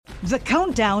The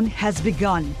countdown has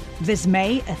begun. This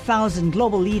May, 1,000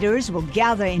 global leaders will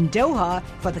gather in Doha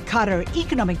for the Qatar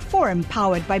Economic Forum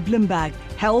powered by Bloomberg,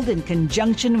 held in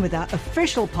conjunction with our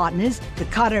official partners, the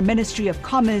Qatar Ministry of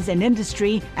Commerce and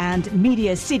Industry and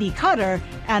Media City Qatar,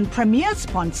 and premier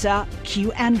sponsor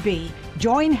QNB.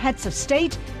 Join heads of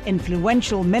state,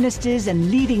 influential ministers,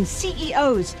 and leading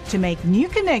CEOs to make new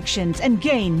connections and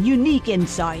gain unique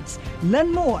insights.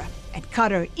 Learn more at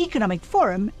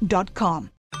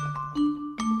QatarEconomicForum.com.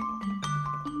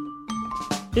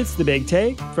 It's The Big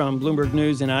Take from Bloomberg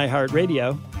News and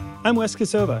iHeartRadio. I'm Wes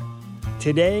Kosova.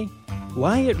 Today,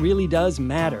 why it really does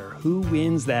matter who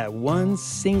wins that one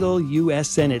single U.S.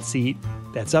 Senate seat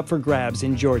that's up for grabs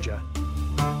in Georgia.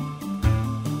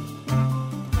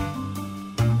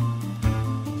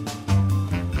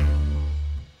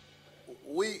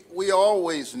 We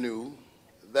always knew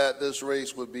that this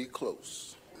race would be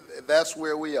close. That's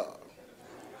where we are.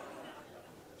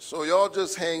 So y'all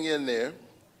just hang in there.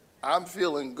 I'm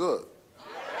feeling good.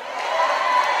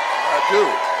 I do.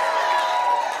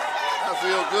 I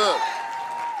feel good.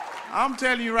 I'm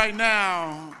telling you right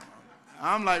now,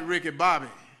 I'm like Ricky Bobby.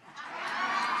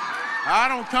 I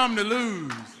don't come to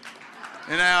lose.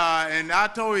 And I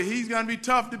told you he's going to be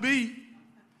tough to beat.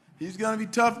 He's going to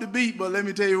be tough to beat, but let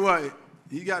me tell you what,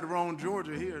 he got the wrong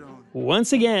Georgia here, though.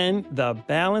 Once again, the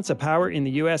balance of power in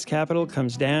the U.S. Capitol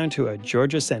comes down to a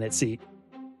Georgia Senate seat.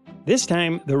 This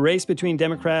time, the race between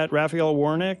Democrat Raphael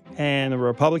Warnock and the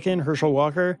Republican Herschel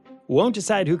Walker won't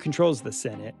decide who controls the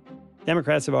Senate.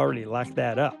 Democrats have already locked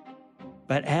that up.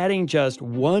 But adding just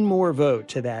one more vote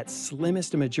to that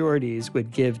slimmest of majorities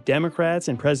would give Democrats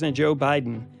and President Joe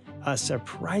Biden a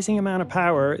surprising amount of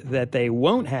power that they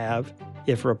won't have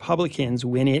if Republicans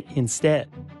win it instead.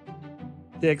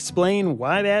 To explain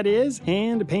why that is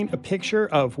and to paint a picture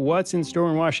of what's in store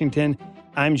in Washington,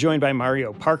 I'm joined by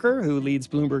Mario Parker, who leads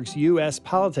Bloomberg's U.S.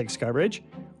 politics coverage,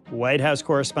 White House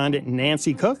correspondent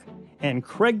Nancy Cook, and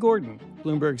Craig Gordon,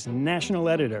 Bloomberg's national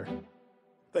editor.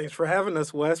 Thanks for having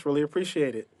us, Wes. Really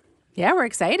appreciate it. Yeah, we're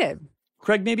excited.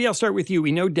 Craig, maybe I'll start with you.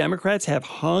 We know Democrats have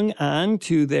hung on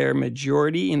to their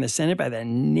majority in the Senate by the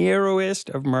narrowest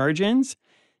of margins.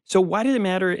 So why does it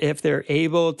matter if they're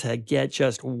able to get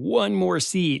just one more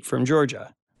seat from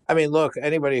Georgia? I mean, look,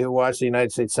 anybody who watched the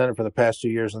United States Senate for the past 2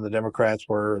 years and the Democrats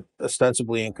were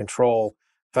ostensibly in control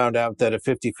found out that a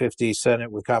 50-50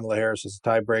 Senate with Kamala Harris as a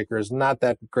tiebreaker is not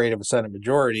that great of a Senate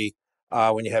majority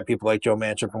when you have people like Joe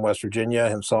Manchin from West Virginia,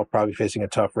 himself probably facing a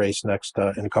tough race next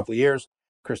in a couple of years,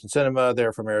 Kyrsten Sinema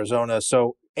there from Arizona.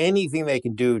 So anything they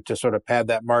can do to sort of pad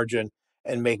that margin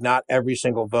and make not every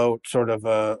single vote sort of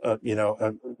a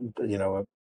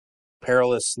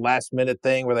perilous last minute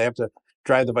thing where they have to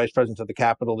drive the vice president to the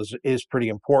Capitol is pretty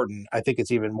important. I think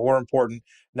it's even more important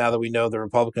now that we know the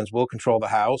Republicans will control the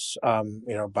House.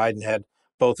 Biden had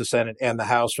both the Senate and the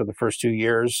House for the first 2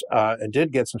 years and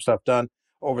did get some stuff done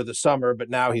over the summer, but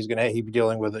now he'd be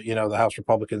dealing with, the House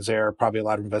Republicans there, probably a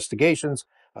lot of investigations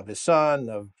of his son,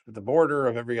 of the border,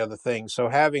 of every other thing. So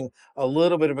having a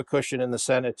little bit of a cushion in the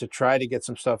Senate to try to get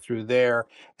some stuff through there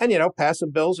and, pass some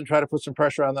bills and try to put some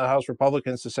pressure on the House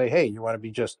Republicans to say, hey, you want to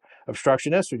be just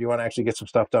obstructionist or do you want to actually get some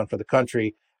stuff done for the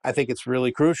country? I think it's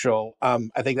really crucial. I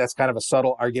think that's kind of a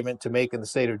subtle argument to make in the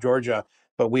state of Georgia,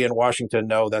 but we in Washington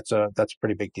know that's a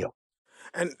pretty big deal.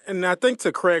 And I think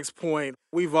to Craig's point,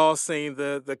 we've all seen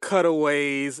the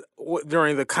cutaways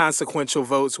during the consequential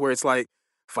votes where it's like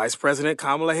Vice President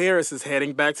Kamala Harris is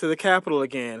heading back to the Capitol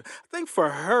again. I think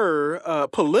for her,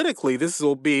 politically, this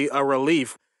will be a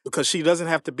relief because she doesn't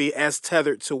have to be as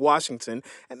tethered to Washington.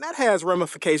 And that has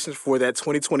ramifications for that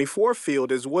 2024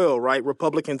 field as well, right?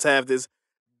 Republicans have this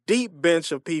deep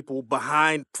bench of people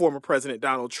behind former President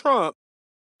Donald Trump.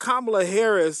 Kamala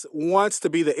Harris wants to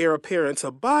be the heir apparent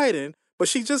to Biden, but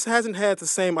she just hasn't had the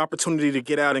same opportunity to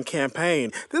get out and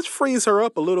campaign. This frees her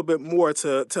up a little bit more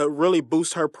to really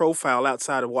boost her profile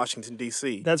outside of Washington,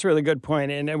 D.C. That's a really good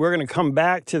point. And we're going to come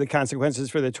back to the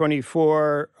consequences for the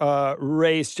 24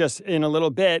 race just in a little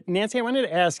bit. Nancy, I wanted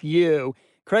to ask you,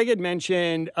 Craig had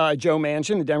mentioned Joe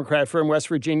Manchin, the Democrat from West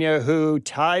Virginia, who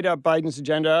tied up Biden's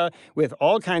agenda with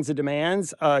all kinds of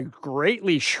demands,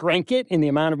 greatly shrank it in the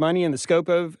amount of money and the scope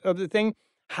of the thing.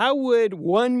 How would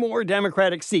one more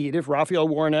Democratic seat, if Raphael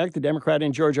Warnock, the Democrat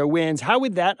in Georgia, wins, how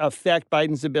would that affect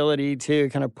Biden's ability to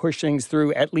kind of push things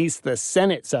through at least the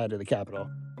Senate side of the Capitol?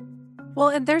 Well,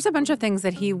 and there's a bunch of things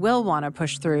that he will want to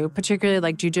push through, particularly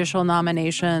like judicial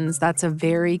nominations. That's a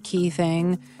very key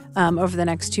thing over the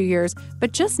next 2 years.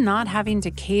 But just not having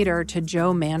to cater to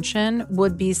Joe Manchin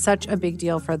would be such a big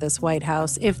deal for this White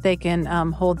House if they can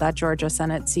hold that Georgia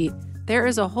Senate seat. There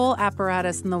is a whole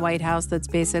apparatus in the White House that's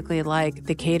basically like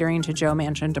the catering to Joe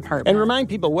Manchin department. And remind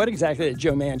people, what exactly did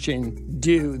Joe Manchin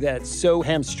do that so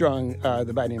hamstrung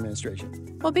the Biden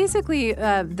administration? Well, basically,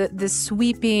 the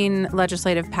sweeping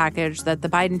legislative package that the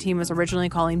Biden team was originally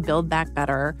calling Build Back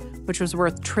Better, which was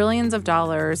worth trillions of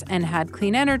dollars and had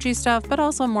clean energy stuff, but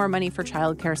also more money for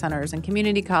child care centers and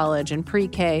community college and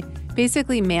pre-K.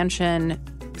 Basically, Manchin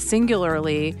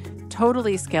singularly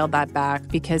totally scaled that back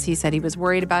because he said he was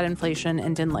worried about inflation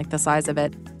and didn't like the size of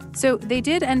it. So they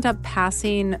did end up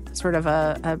passing sort of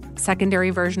a secondary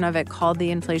version of it called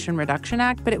the Inflation Reduction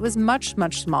Act, but it was much,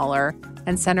 much smaller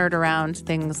and centered around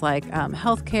things like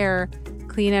healthcare,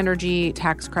 clean energy,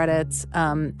 tax credits,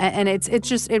 and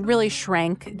it really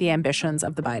shrank the ambitions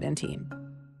of the Biden team.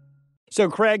 So,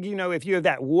 Craig, if you have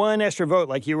that one extra vote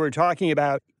like you were talking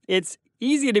about, it's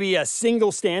easy to be a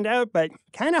single standout, but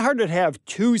kind of hard to have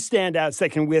two standouts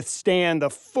that can withstand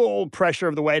the full pressure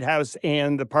of the White House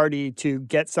and the party to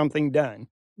get something done.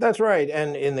 That's right.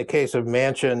 And in the case of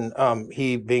Manchin,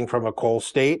 he being from a coal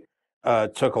state,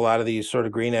 took a lot of these sort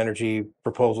of green energy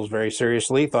proposals very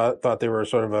seriously, thought they were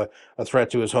sort of a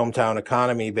threat to his hometown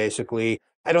economy, basically.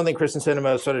 I don't think Kyrsten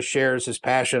Sinema sort of shares his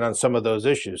passion on some of those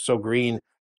issues. So green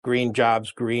jobs,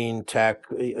 green tech,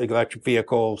 electric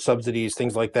vehicle subsidies,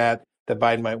 things like that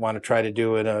Biden might want to try to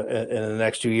do in the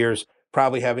next 2 years,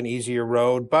 probably have an easier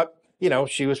road. But,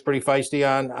 she was pretty feisty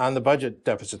on the budget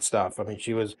deficit stuff. I mean,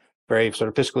 she was very sort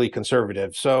of fiscally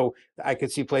conservative. So I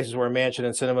could see places where Manchin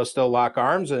and Sinema still lock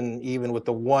arms. And even with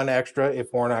the one extra,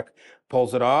 if Warnock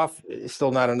pulls it off, it's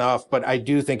still not enough. But I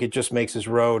do think it just makes his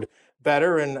road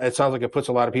better. And it sounds like it puts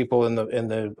a lot of people in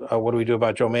the what do we do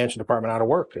about Joe Manchin department out of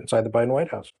work inside the Biden White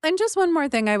House. And just one more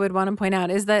thing I would want to point out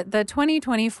is that the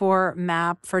 2024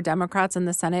 map for Democrats in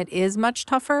the Senate is much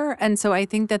tougher. And so I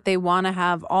think that they want to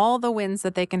have all the wins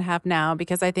that they can have now,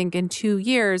 because I think in 2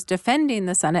 years, defending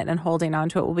the Senate and holding on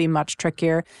to it will be much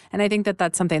trickier. And I think that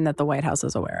that's something that the White House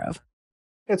is aware of.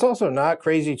 It's also not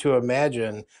crazy to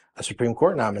imagine a Supreme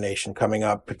Court nomination coming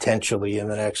up potentially in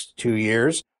the next 2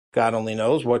 years. God only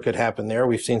knows what could happen there.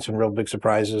 We've seen some real big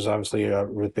surprises, obviously,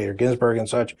 Ruth Bader Ginsburg and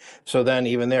such. So then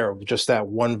even there, just that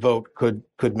one vote could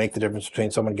make the difference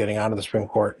between someone getting out of the Supreme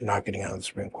Court and not getting out of the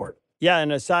Supreme Court. Yeah,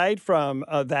 and aside from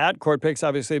that, court pick's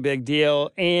obviously a big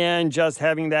deal, and just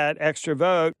having that extra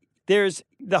vote, there's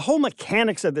the whole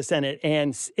mechanics of the Senate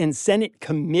and Senate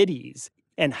committees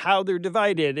and how they're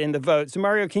divided in the vote. So,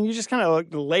 Mario, can you just kind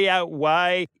of lay out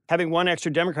why having one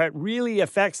extra Democrat really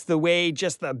affects the way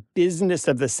just the business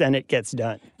of the Senate gets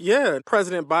done? Yeah,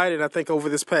 President Biden, I think over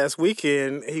this past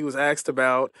weekend, he was asked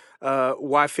about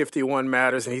why 51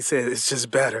 matters, and he said it's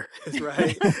just better,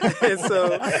 right? And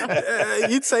so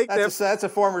you take that's a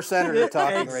former senator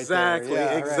talking right there.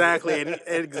 Yeah, exactly, right.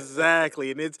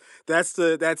 Exactly, and that's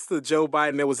the Joe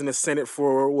Biden that was in the Senate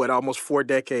for almost 4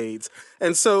 decades,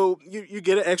 and so you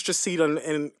get an extra seat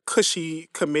in cushy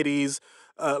committees.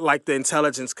 Like the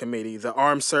Intelligence Committee, the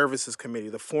Armed Services Committee,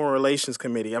 the Foreign Relations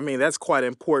Committee. I mean, that's quite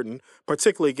important,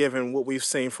 particularly given what we've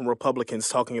seen from Republicans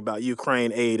talking about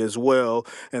Ukraine aid as well,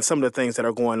 and some of the things that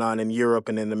are going on in Europe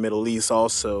and in the Middle East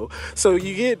also. So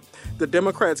you get the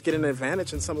Democrats get an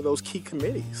advantage in some of those key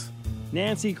committees.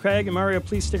 Nancy, Craig, and Mario,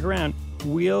 please stick around.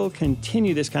 We'll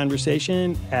continue this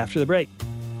conversation after the break.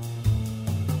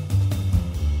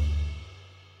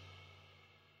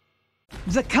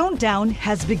 The countdown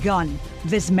has begun.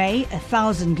 This May,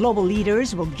 1,000 global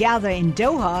leaders will gather in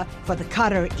Doha for the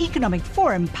Qatar Economic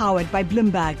Forum powered by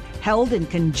Bloomberg, held in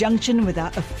conjunction with our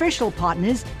official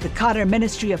partners, the Qatar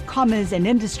Ministry of Commerce and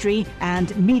Industry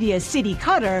and Media City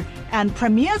Qatar, and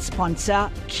premier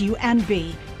sponsor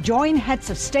QNB. Join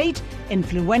heads of state,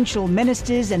 influential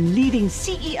ministers, and leading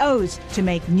CEOs to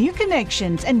make new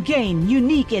connections and gain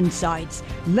unique insights.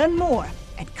 Learn more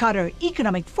at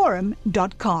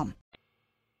QatarEconomicForum.com.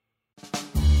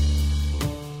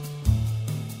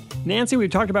 Nancy, we've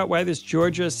talked about why this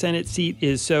Georgia Senate seat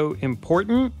is so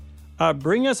important.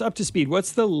 Bring us up to speed.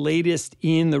 What's the latest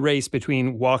in the race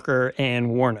between Walker and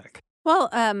Warnock? Well,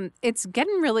 it's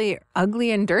getting really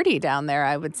ugly and dirty down there,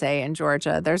 I would say, in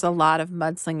Georgia. There's a lot of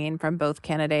mudslinging from both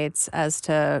candidates as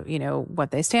to,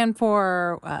 what they stand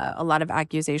for, a lot of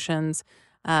accusations.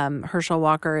 Herschel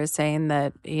Walker is saying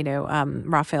that,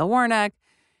 Raphael Warnock,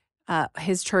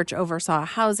 his church oversaw a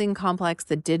housing complex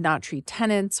that did not treat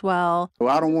tenants well.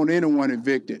 Well, I don't want anyone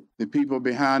evicted. The people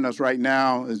behind us right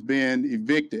now is being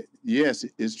evicted. Yes,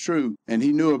 it's true. And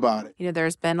he knew about it.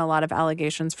 There's been a lot of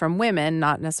allegations from women,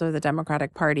 not necessarily the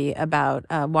Democratic Party, about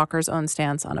Walker's own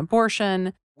stance on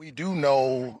abortion. We do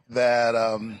know that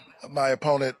my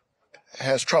opponent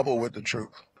has trouble with the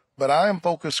truth, but I am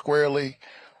focused squarely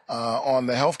on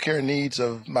the health care needs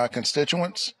of my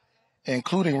constituents,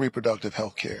 including reproductive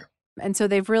health care. And so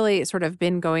they've really sort of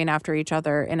been going after each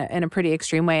other in a pretty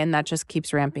extreme way, and that just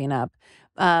keeps ramping up.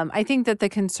 I think that the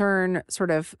concern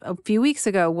sort of a few weeks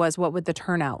ago was what would the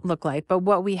turnout look like? But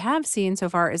what we have seen so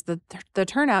far is that the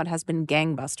turnout has been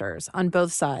gangbusters on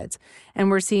both sides. And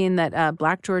we're seeing that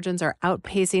Black Georgians are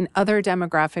outpacing other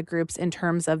demographic groups in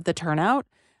terms of the turnout,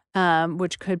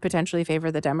 which could potentially favor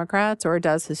the Democrats, or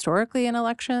does historically in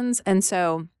elections. And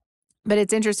so, but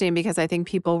it's interesting because I think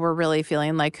people were really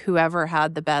feeling like whoever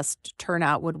had the best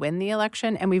turnout would win the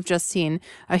election. And we've just seen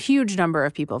a huge number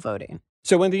of people voting.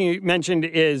 So one thing you mentioned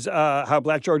is how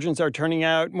Black Georgians are turning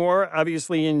out more.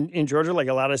 Obviously, in Georgia, like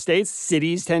a lot of states,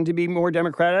 cities tend to be more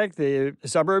Democratic. The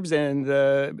suburbs and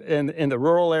the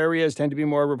rural areas tend to be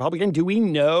more Republican. Do we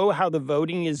know how the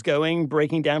voting is going,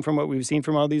 breaking down from what we've seen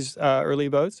from all these early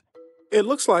votes? It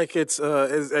looks like it's,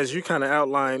 as you kind of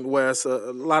outlined, Wes, a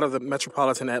lot of the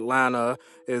metropolitan Atlanta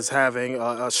is having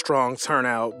a strong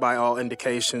turnout by all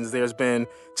indications. There's been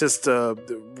just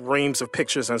reams of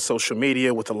pictures on social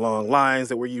media with the long lines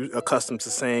that we're accustomed to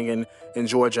seeing in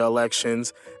Georgia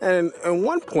elections. And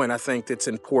one point I think that's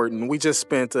important, we just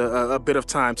spent a bit of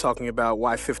time talking about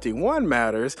why 51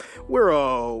 matters. We're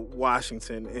all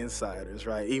Washington insiders,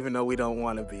 right? Even though we don't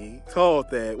want to be told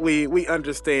that. We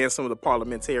understand some of the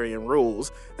parliamentarian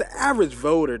rules. The average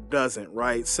voter doesn't,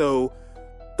 right? So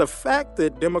the fact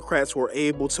that Democrats were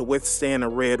able to withstand a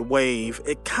red wave,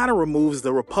 it kind of removes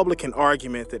the Republican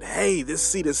argument that, hey, this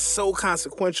seat is so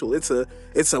consequential. It's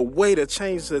a way to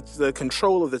change the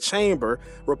control of the chamber.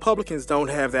 Republicans don't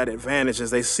have that advantage as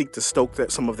they seek to stoke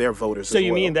some of their voters as well. So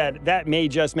you mean that may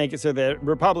just make it so that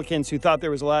Republicans who thought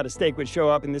there was a lot at stake would show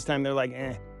up, and this time they're like,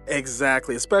 eh.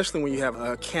 Exactly, especially when you have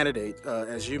a candidate,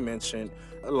 as you mentioned,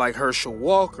 like Herschel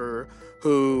Walker,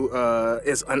 who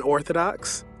is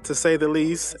unorthodox, to say the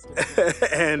least,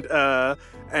 and a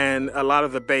lot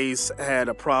of the base had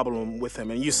a problem with him.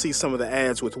 And you see some of the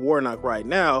ads with Warnock right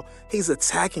now. He's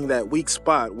attacking that weak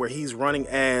spot where he's running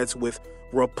ads with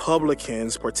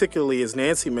Republicans, particularly, as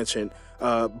Nancy mentioned,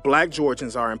 Black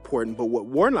Georgians are important. But what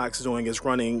Warnock's doing is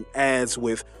running ads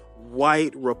with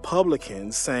white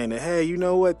Republicans saying that, hey, you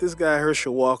know what, this guy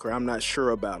Herschel Walker, I'm not sure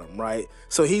about him, right?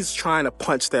 So he's trying to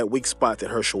punch that weak spot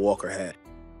that Herschel Walker had.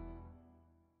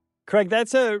 Craig,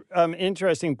 that's a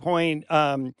interesting point,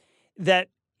 that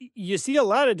you see a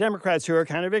lot of Democrats who are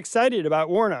kind of excited about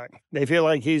Warnock. They feel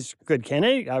like he's a good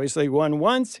candidate, obviously won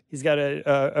once. He's got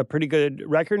a pretty good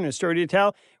record and a story to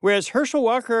tell. Whereas Herschel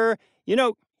Walker,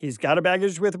 he's got a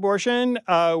baggage with abortion,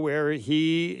 where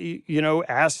he,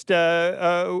 asked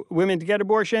women to get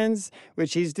abortions,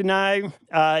 which he's denied.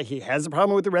 He has a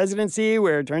problem with the residency,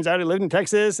 where it turns out he lived in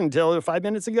Texas until 5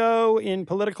 minutes ago in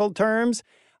political terms.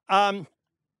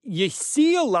 You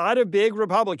see a lot of big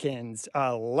Republicans,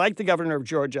 like the governor of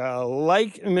Georgia,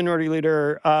 like Minority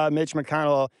Leader Mitch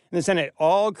McConnell in the Senate,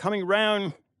 all coming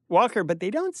around Walker, but they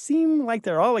don't seem like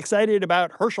they're all excited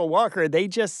about Herschel Walker. They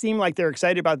just seem like they're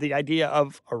excited about the idea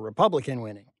of a Republican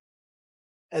winning.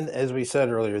 And as we said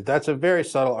earlier, that's a very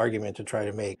subtle argument to try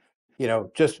to make.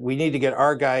 We need to get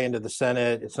our guy into the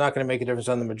Senate. It's not going to make a difference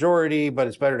on the majority, but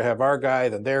it's better to have our guy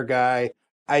than their guy.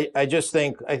 I just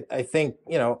think, I think,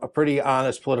 a pretty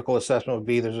honest political assessment would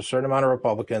be there's a certain amount of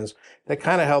Republicans that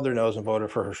kind of held their nose and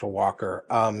voted for Herschel Walker.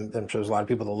 I'm sure there's a lot of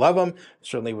people that love him.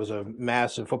 Certainly was a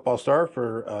massive football star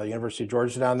for University of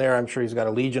Georgia down there. I'm sure he's got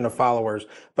a legion of followers.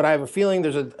 But I have a feeling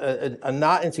there's a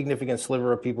not insignificant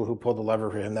sliver of people who pulled the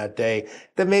lever for him that day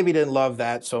that maybe didn't love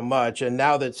that so much. And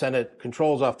now that Senate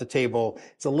control's off the table,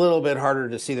 it's a little bit harder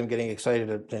to see them getting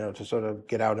excited to sort of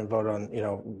get out and vote on,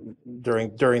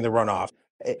 during the runoff.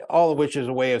 All of which is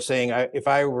a way of saying,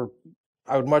 I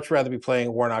would much rather be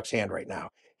playing Warnock's hand right now.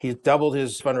 He's doubled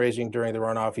his fundraising during the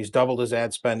runoff. He's doubled his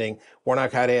ad spending.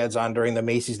 Warnock had ads on during the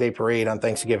Macy's Day Parade on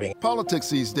Thanksgiving.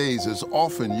 Politics these days is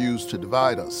often used to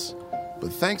divide us,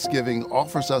 but Thanksgiving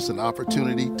offers us an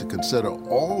opportunity to consider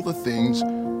all the things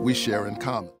we share in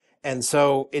common. And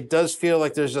so it does feel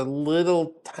like there's a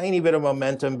little tiny bit of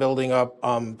momentum building up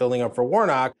for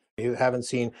Warnock. You haven't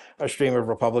seen a stream of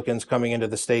Republicans coming into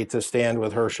the state to stand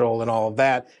with Herschel and all of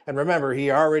that. And remember,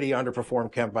 he already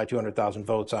underperformed Kemp by 200,000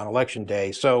 votes on Election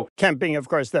Day. So Kemp being, of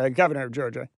course, the governor of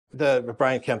Georgia.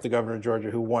 Brian Kemp, the governor of Georgia,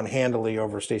 who won handily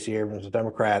over Stacey Abrams, a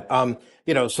Democrat.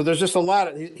 So there's just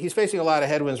he's facing a lot of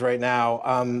headwinds right now.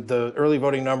 The early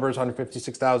voting numbers,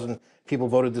 156,000 people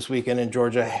voted this weekend in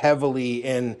Georgia, heavily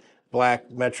in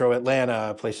Black metro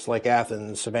Atlanta, places like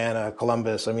Athens, Savannah,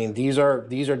 Columbus. I mean, these are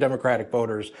Democratic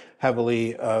voters,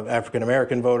 heavily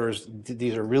African-American voters.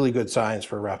 These are really good signs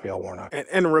for Raphael Warnock.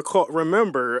 And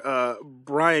remember,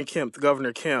 Brian Kemp,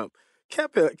 Governor Kemp,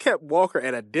 kept Walker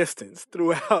at a distance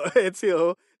throughout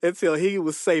until he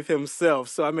was safe himself.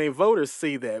 So, I mean, voters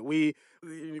see that. We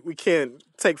can't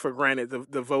take for granted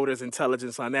the voters'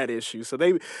 intelligence on that issue. So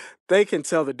they can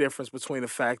tell the difference between the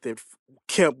fact that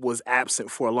Kemp was absent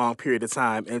for a long period of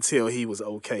time until he was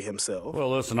okay himself.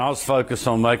 Well, listen, I was focused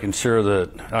on making sure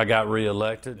that I got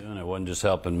reelected, and it wasn't just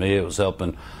helping me, it was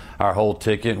helping our whole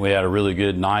ticket. We had a really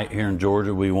good night here in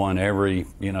Georgia. We won every,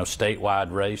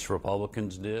 statewide race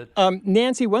Republicans did.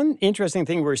 Nancy, one interesting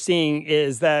thing we're seeing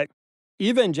is that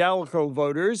evangelical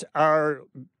voters are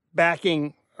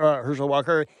backing Herschel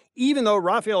Walker, even though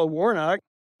Raphael Warnock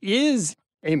is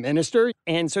a minister.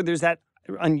 And so there's that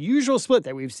unusual split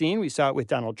that we've seen. We saw it with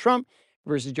Donald Trump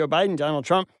versus Joe Biden, Donald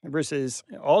Trump versus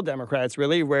all Democrats,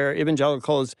 really, where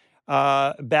evangelicals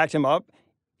backed him up,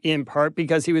 in part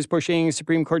because he was pushing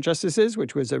Supreme Court justices,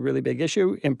 which was a really big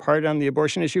issue, in part on the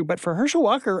abortion issue. But for Herschel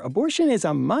Walker, abortion is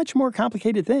a much more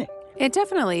complicated thing. It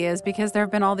definitely is, because there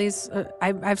have been all these,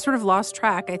 I've sort of lost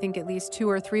track, I think at least 2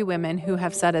 or 3 women who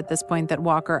have said at this point that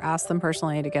Walker asked them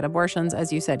personally to get abortions.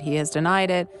 As you said, he has denied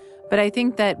it. But I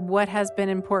think that what has been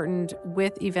important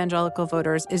with evangelical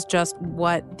voters is just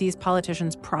what these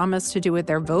politicians promise to do with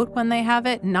their vote when they have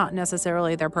it, not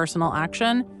necessarily their personal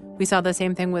action. We saw the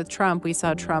same thing with Trump. We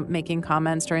saw Trump making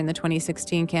comments during the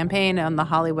 2016 campaign on the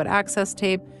Hollywood Access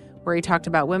tape, where he talked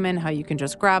about women, how you can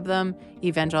just grab them.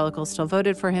 Evangelicals still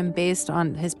voted for him based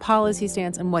on his policy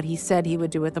stance and what he said he would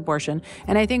do with abortion.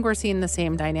 And I think we're seeing the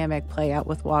same dynamic play out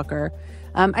with Walker.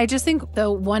 I just think,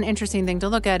 though, one interesting thing to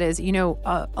look at is,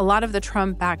 a lot of the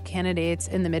Trump-backed candidates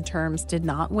in the midterms did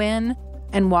not win,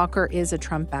 and Walker is a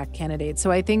Trump-backed candidate.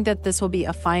 So I think that this will be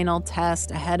a final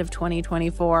test ahead of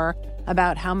 2024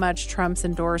 about how much Trump's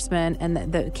endorsement and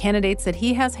the candidates that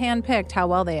he has handpicked, how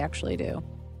well they actually do.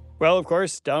 Well, of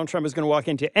course, Donald Trump is going to walk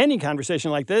into any conversation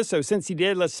like this. So since he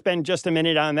did, let's spend just a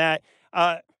minute on that.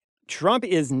 Trump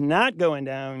is not going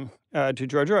down to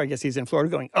Georgia. I guess he's in Florida,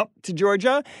 going up to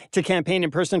Georgia to campaign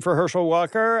in person for Herschel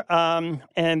Walker.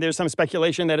 And there's some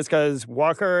speculation that it's because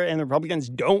Walker and the Republicans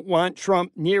don't want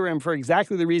Trump near him for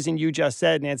exactly the reason you just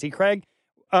said, Nancy. Craig,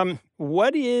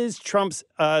 what is Trump's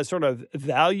sort of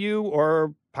value,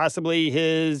 or possibly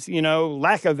his,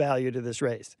 lack of value to this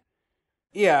race?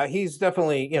 Yeah, he's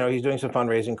definitely, he's doing some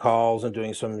fundraising calls and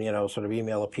doing some, sort of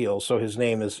email appeals. So his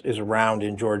name is around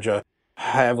in Georgia,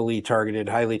 highly targeted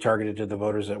to the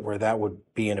voters where that would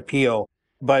be an appeal.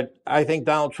 But I think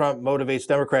Donald Trump motivates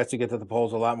Democrats to get to the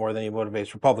polls a lot more than he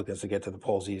motivates Republicans to get to the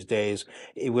polls these days.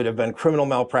 It would have been criminal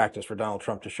malpractice for Donald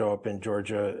Trump to show up in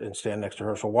Georgia and stand next to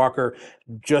Herschel Walker,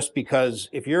 just because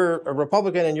if you're a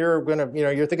Republican and you're going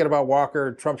to, you're thinking about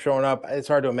Walker, Trump showing up, it's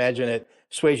hard to imagine it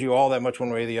sways you all that much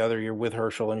one way or the other. You're with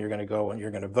Herschel and you're going to go and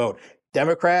you're going to vote.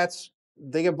 Democrats,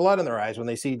 they get blood in their eyes when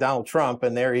they see Donald Trump,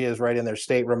 and there he is right in their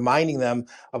state, reminding them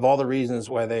of all the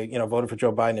reasons why they, voted for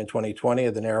Joe Biden in 2020,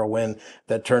 the narrow win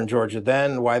that turned Georgia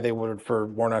then, why they voted for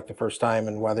Warnock the first time,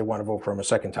 and why they want to vote for him a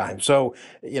second time. So,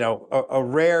 a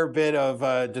rare bit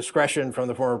of discretion from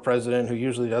the former president, who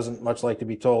usually doesn't much like to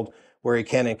be told where he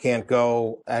can and can't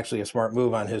go. Actually, a smart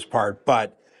move on his part,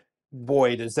 but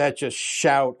boy, does that just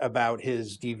shout about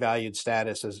his devalued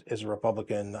status as a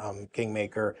Republican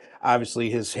kingmaker. Obviously,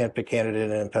 his handpicked candidate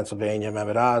in Pennsylvania,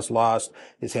 Mehmet Oz, lost.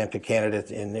 His handpicked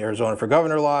candidate in Arizona for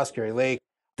governor lost, Kari Lake.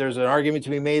 There's an argument to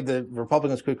be made that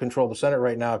Republicans could control the Senate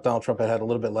right now if Donald Trump had a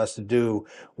little bit less to do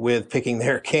with picking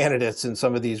their candidates in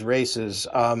some of these races.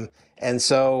 And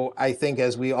so I think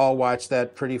as we all watch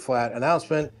that pretty flat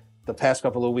announcement, the past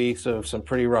couple of weeks of some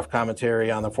pretty rough commentary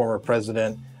on the former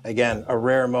president, again, a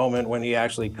rare moment when he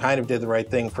actually kind of did the right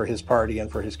thing for his party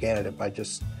and for his candidate by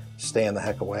just staying the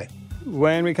heck away.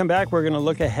 When we come back, we're going to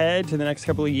look ahead to the next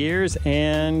couple of years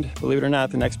and, believe it or not,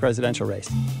 the next presidential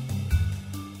race.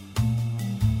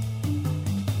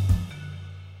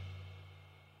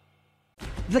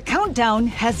 The countdown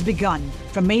has begun.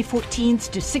 From May 14th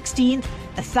to 16th,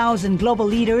 1,000 global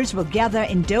leaders will gather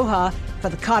in Doha for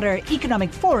the Qatar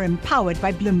Economic Forum powered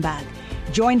by Bloomberg.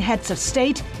 Join heads of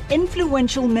state,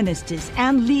 influential ministers,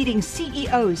 and leading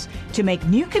CEOs to make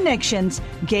new connections,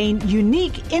 gain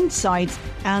unique insights,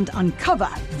 and uncover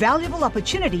valuable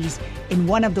opportunities in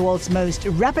one of the world's most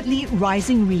rapidly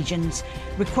rising regions.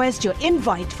 Request your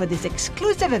invite for this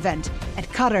exclusive event at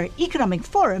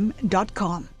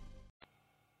QatarEconomicForum.com.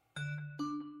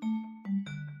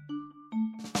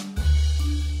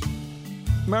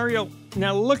 Mario,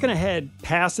 now looking ahead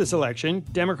past this election,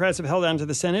 Democrats have held on to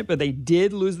the Senate, but they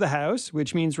did lose the House,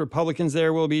 which means Republicans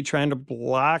there will be trying to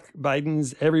block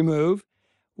Biden's every move.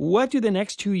 What do the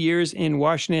next 2 years in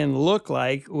Washington look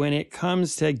like when it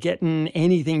comes to getting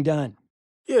anything done?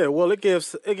 Yeah, well, it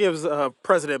gives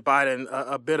President Biden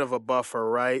a bit of a buffer,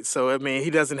 right? So I mean, he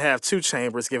doesn't have two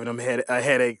chambers giving him a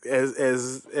headache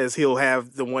as he'll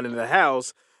have the one in the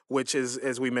House, which is,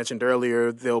 as we mentioned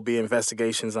earlier, there'll be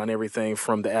investigations on everything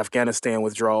from the Afghanistan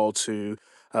withdrawal to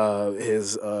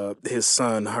his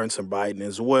son Hunter Biden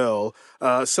as well.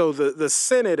 So the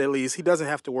Senate, at least, he doesn't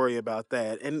have to worry about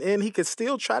that, and he could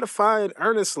still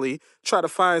earnestly try to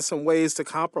find some ways to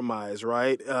compromise,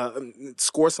 right?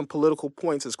 Score some political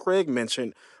points, as Craig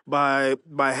mentioned, by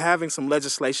having some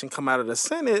legislation come out of the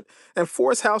Senate and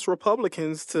force House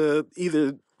Republicans to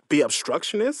either be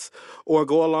obstructionists or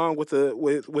go along with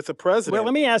the president. Well,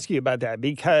 let me ask you about that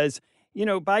because,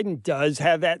 Biden does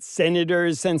have that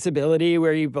senator's sensibility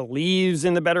where he believes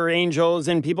in the better angels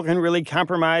and people can really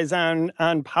compromise on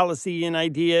policy and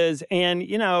ideas. And,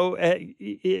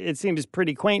 it seems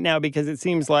pretty quaint now because it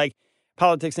seems like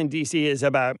politics in D.C. is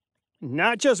about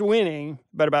not just winning,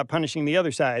 but about punishing the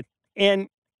other side. And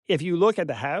if you look at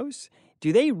the House,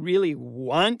 do they really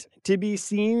want to be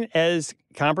seen as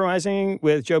compromising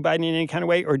with Joe Biden in any kind of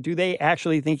way, or do they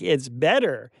actually think it's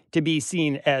better to be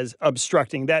seen as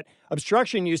obstructing? That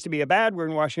obstruction used to be a bad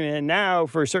word in Washington, and now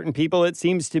for certain people it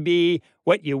seems to be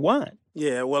what you want.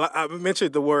 Yeah, well, I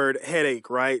mentioned the word headache,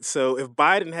 right? So if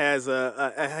Biden has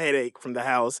a headache from the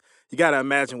House, you got to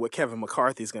imagine what Kevin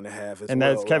McCarthy's going to have as well. And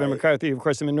that's Kevin McCarthy, of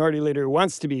course, the minority leader who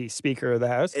wants to be Speaker of the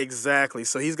House. Exactly.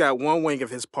 So he's got one wing of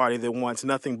his party that wants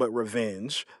nothing but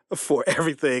revenge for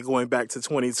everything going back to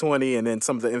 2020 and then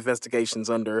some of the investigations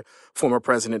under former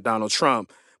President Donald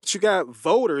Trump. But you got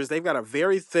voters, they've got a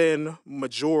very thin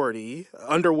majority,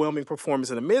 underwhelming performance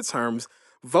in the midterms.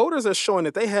 Voters are showing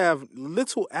that they have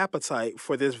little appetite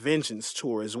for this vengeance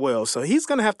tour as well. So he's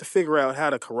going to have to figure out how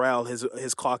to corral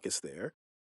his caucus there.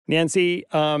 Nancy,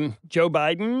 Joe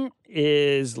Biden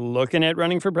is looking at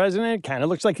running for president. Kind of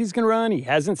looks like he's going to run. He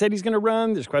hasn't said he's going to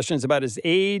run. There's questions about his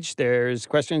age. There's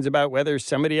questions about whether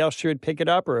somebody else should pick it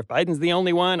up or if Biden's the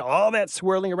only one. All that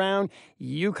swirling around.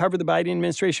 You cover the Biden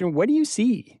administration. What do you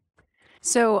see?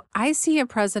 So I see a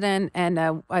president and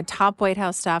a top White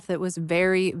House staff that was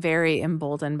very, very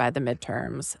emboldened by the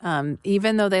midterms.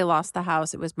 Even though they lost the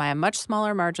House, it was by a much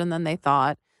smaller margin than they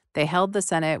thought. They held the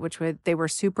Senate, which they were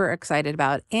super excited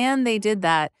about. And they did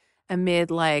that amid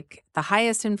the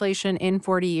highest inflation in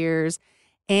 40 years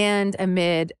and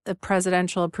amid the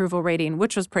presidential approval rating,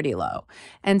 which was pretty low.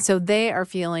 And so they are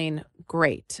feeling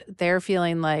great. They're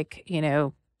feeling like,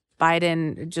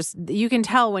 Biden, you can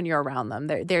tell when you're around them.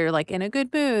 They're in a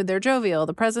good mood. They're jovial.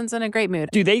 The president's in a great mood.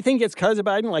 Do they think it's because of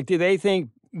Biden? Do they think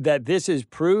that this is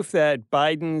proof that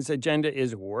Biden's agenda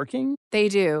is working? They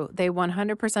do. They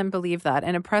 100% believe that.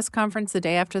 In a press conference the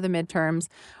day after the midterms,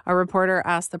 a reporter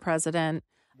asked the president,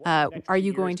 are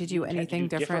you going to do anything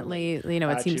differently?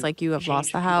 It seems like you have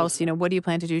lost the House. What do you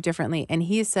plan to do differently? And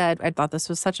he said, I thought this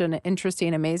was such an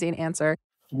interesting, amazing answer.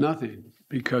 Nothing,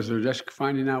 because they're just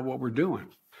finding out what we're doing.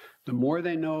 The more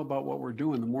they know about what we're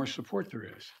doing, the more support there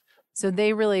is. So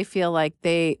they really feel like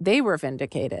they were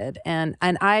vindicated. And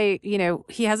I,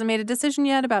 he hasn't made a decision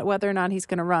yet about whether or not he's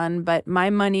going to run, but my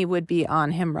money would be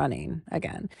on him running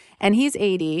again. And he's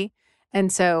 80.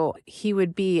 And so he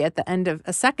would be at the end of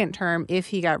a second term if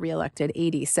he got reelected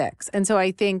 86. And so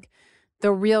I think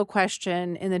the real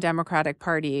question in the Democratic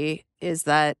Party is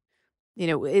that,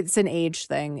 it's an age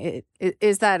thing.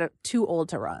 Is that too old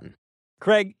to run?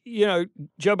 Craig,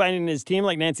 Joe Biden and his team,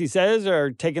 like Nancy says,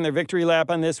 are taking their victory lap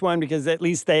on this one because at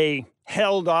least they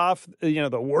held off,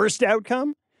 the worst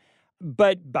outcome.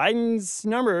 But Biden's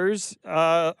numbers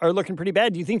are looking pretty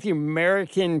bad. Do you think the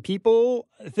American people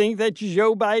think that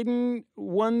Joe Biden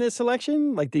won this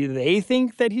election? Do they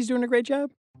think that he's doing a great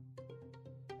job?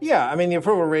 Yeah, I mean, the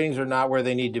approval ratings are not where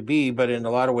they need to be, but in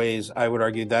a lot of ways, I would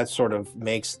argue that sort of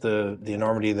makes the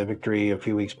enormity of the victory a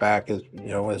few weeks back as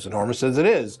enormous as it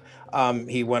is.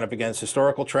 He went up against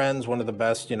historical trends, one of the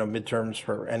best, midterms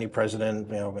for any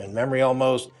president, in memory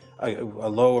almost. A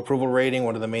low approval rating,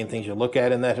 one of the main things you look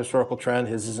at in that historical trend.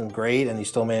 His isn't great, and he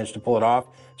still managed to pull it off.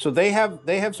 So they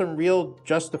have some real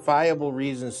justifiable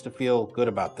reasons to feel good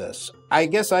about this. I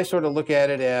guess I sort of look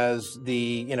at it as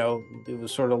it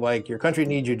was sort of like your country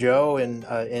needs you, Joe, in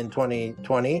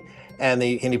 2020, and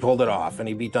he pulled it off, and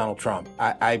he beat Donald Trump.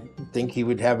 I think he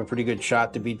would have a pretty good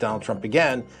shot to beat Donald Trump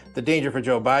again. The danger for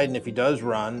Joe Biden, if he does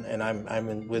run, and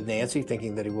I'm with Nancy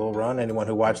thinking that he will run. Anyone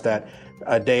who watched that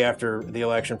a day after the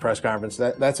election press conference,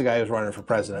 that's a guy who's running for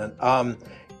president.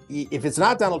 If it's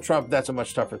not Donald Trump, that's a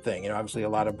much tougher thing. Obviously a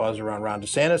lot of buzz around Ron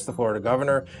DeSantis, the Florida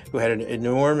governor, who had an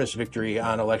enormous victory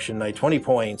on election night, 20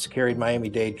 points, carried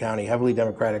Miami-Dade County, heavily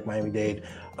Democratic Miami-Dade,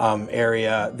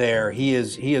 area there. He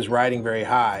is riding very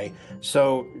high.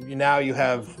 So now you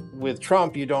have, with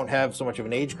Trump, you don't have so much of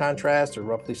an age contrast. They're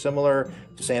roughly similar.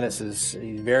 DeSantis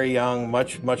he's very young,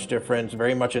 much different,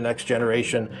 very much a next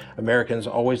generation. Americans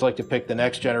always like to pick the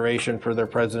next generation for their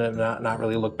president, not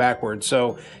really look backwards.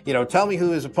 So, tell me who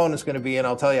his opponent's going to be, and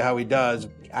I'll tell you how he does.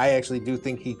 I actually do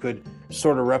think he could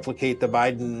sort of replicate the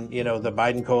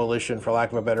Biden coalition, for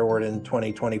lack of a better word, in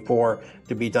 2024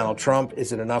 to beat Donald Trump.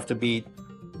 Is it enough to beat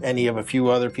any of a few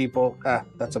other people?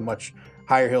 That's a much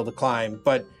higher hill to climb.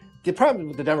 But the problem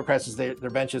with the Democrats is their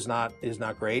bench is not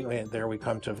great. There we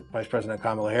come to Vice President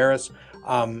Kamala Harris.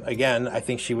 Again, I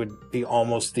think she would be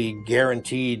almost the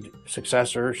guaranteed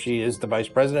successor. She is the vice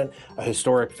president, a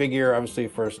historic figure, obviously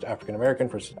first African American,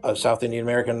 first South Indian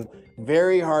American.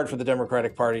 Very hard for the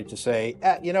Democratic Party to say,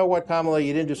 you know what, Kamala,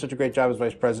 you didn't do such a great job as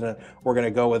vice president. We're going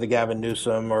to go with a Gavin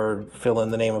Newsom or fill in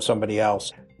the name of somebody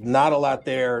else. Not a lot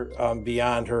there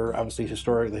beyond her, obviously,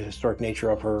 the historic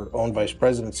nature of her own vice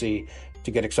presidency to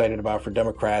get excited about for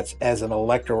Democrats as an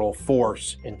electoral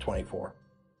force in 24.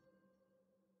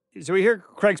 So we hear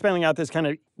Craig spelling out this kind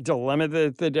of dilemma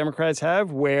that the Democrats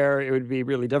have, where it would be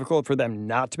really difficult for them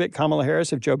not to pick Kamala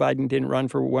Harris if Joe Biden didn't run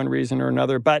for one reason or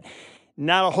another, but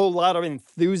not a whole lot of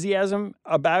enthusiasm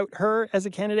about her as a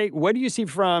candidate. What do you see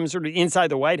from sort of inside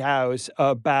the White House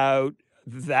about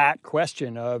that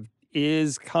question of,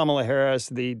 is Kamala Harris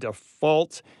the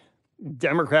default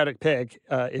Democratic pick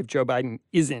if Joe Biden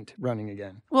isn't running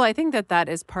again? Well, I think that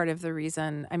is part of the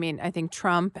reason. I mean, I think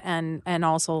Trump and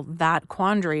also that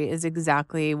quandary is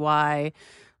exactly why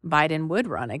Biden would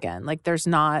run again. Like,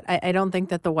 I don't think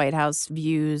that the White House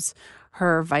views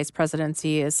her vice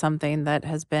presidency is something that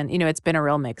has been, it's been a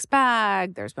real mixed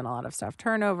bag. There's been a lot of staff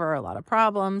turnover, a lot of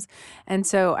problems. And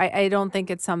so I don't think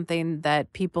it's something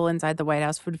that people inside the White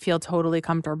House would feel totally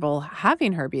comfortable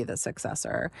having her be the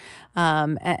successor.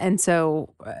 And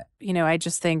so, I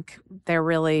just think they're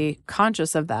really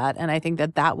conscious of that. And I think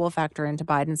that will factor into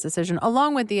Biden's decision,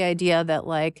 along with the idea that,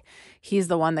 like, he's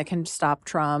the one that can stop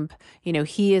Trump.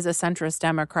 He is a centrist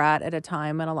Democrat at a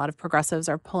time when a lot of progressives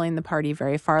are pulling the party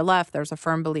very far left. There's a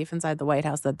firm belief inside the White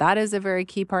House that is a very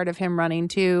key part of him running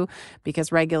too,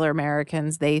 because regular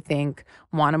Americans, they think,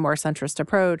 want a more centrist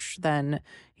approach than,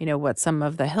 what some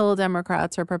of the Hill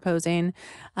Democrats are proposing.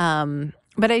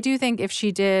 But I do think if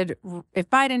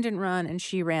Biden didn't run and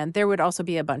she ran, there would also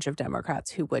be a bunch of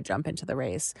Democrats who would jump into the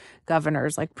race.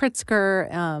 Governors like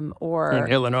Pritzker or in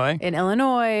Illinois,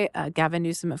 Gavin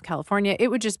Newsom of California. It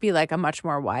would just be like a much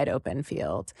more wide open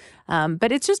field.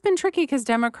 But it's just been tricky because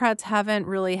Democrats haven't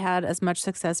really had as much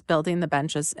success building the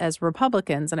bench as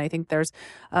Republicans. And I think there's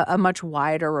a much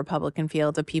wider Republican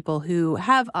field of people who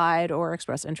have eyed or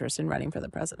expressed interest in running for the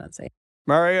presidency.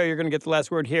 Mario, you're going to get the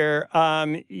last word here.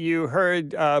 You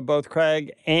heard both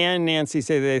Craig and Nancy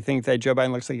say they think that Joe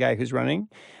Biden looks like a guy who's running.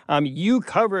 You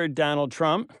covered Donald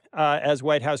Trump as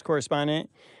White House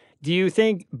correspondent. Do you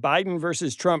think Biden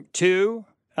versus Trump 2,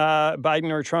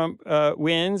 Biden or Trump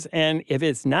wins? And if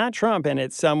it's not Trump and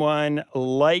it's someone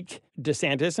like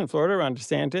DeSantis in Florida, Ron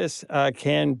DeSantis,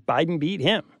 can Biden beat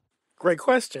him? Great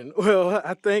question. Well,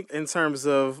 I think in terms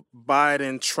of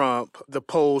Biden-Trump, the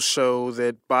polls show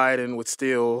that Biden would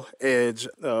still edge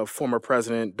former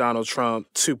President Donald Trump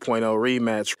 2.0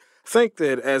 rematch. I think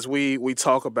that as we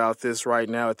talk about this right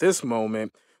now at this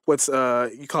moment, what's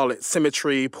you call it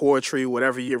symmetry, poetry,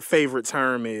 whatever your favorite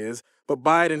term is, but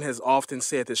Biden has often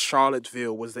said that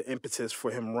Charlottesville was the impetus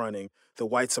for him running, the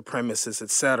white supremacists,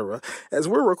 etc. As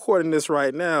we're recording this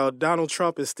right now, Donald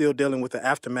Trump is still dealing with the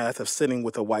aftermath of sitting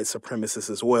with a white supremacist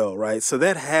as well, right? So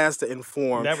that has to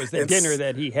inform. That was the dinner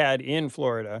that he had in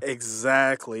Florida.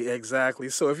 Exactly.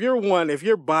 So if you're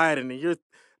Biden and you're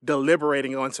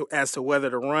deliberating as to whether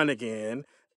to run again,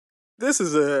 this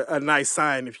is a nice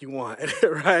sign if you want,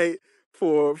 right?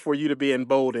 For you to be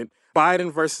emboldened.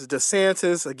 Biden versus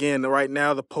DeSantis, again, right now many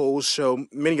of the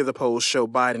polls show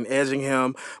Biden edging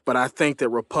him, but I think that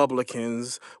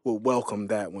Republicans will welcome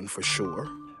that one for sure.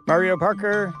 Mario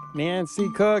Parker, Nancy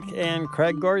Cook, and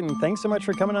Craig Gordon, thanks so much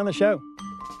for coming on the show.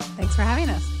 Thanks for having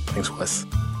us. Thanks, Wes.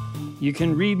 You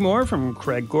can read more from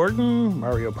Craig Gordon,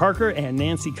 Mario Parker, and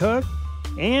Nancy Cook,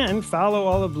 and follow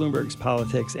all of Bloomberg's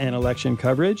politics and election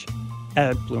coverage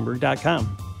at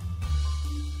Bloomberg.com.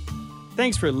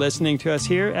 Thanks for listening to us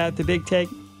here at The Big Take.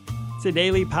 It's a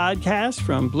daily podcast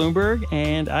from Bloomberg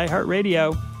and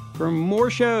iHeartRadio. For more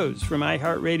shows from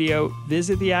iHeartRadio,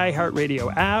 visit the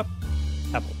iHeartRadio app,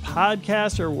 Apple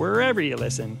Podcasts, or wherever you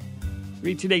listen.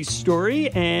 Read today's story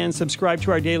and subscribe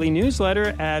to our daily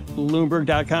newsletter at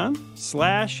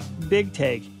Bloomberg.com/Big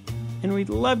Take. And we'd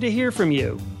love to hear from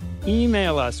you.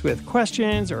 email us with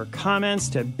questions or comments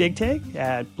to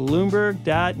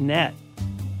bigtake@bloomberg.net.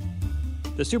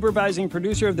 The supervising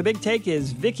producer of The Big Take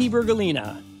is Vicky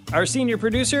Bergalina. Our senior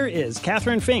producer is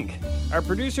Catherine Fink. Our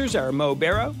producers are Mo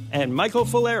Barrow and Michael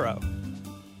Fulero.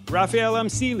 Rafael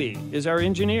Amsili is our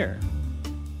engineer.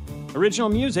 Original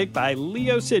music by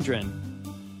Leo Sidran.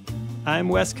 I'm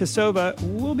Wes Kosova.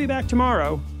 We'll be back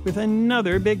tomorrow with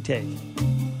another Big Take.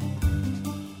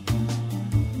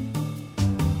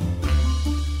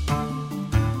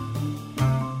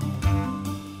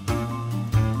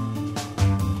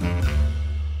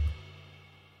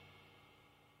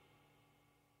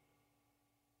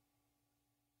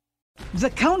 The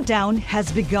countdown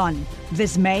has begun.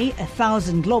 This May,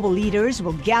 1,000 global leaders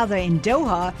will gather in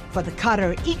Doha for the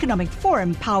Qatar Economic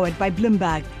Forum powered by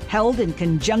Bloomberg, held in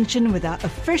conjunction with our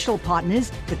official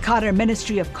partners, the Qatar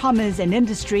Ministry of Commerce and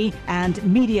Industry and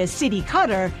Media City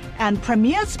Qatar, and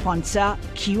premier sponsor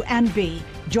QNB.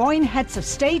 Join heads of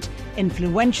state,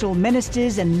 influential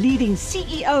ministers, and leading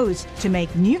CEOs to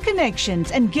make new connections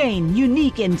and gain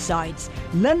unique insights.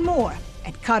 Learn more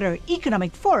at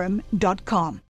QatarEconomicForum.com.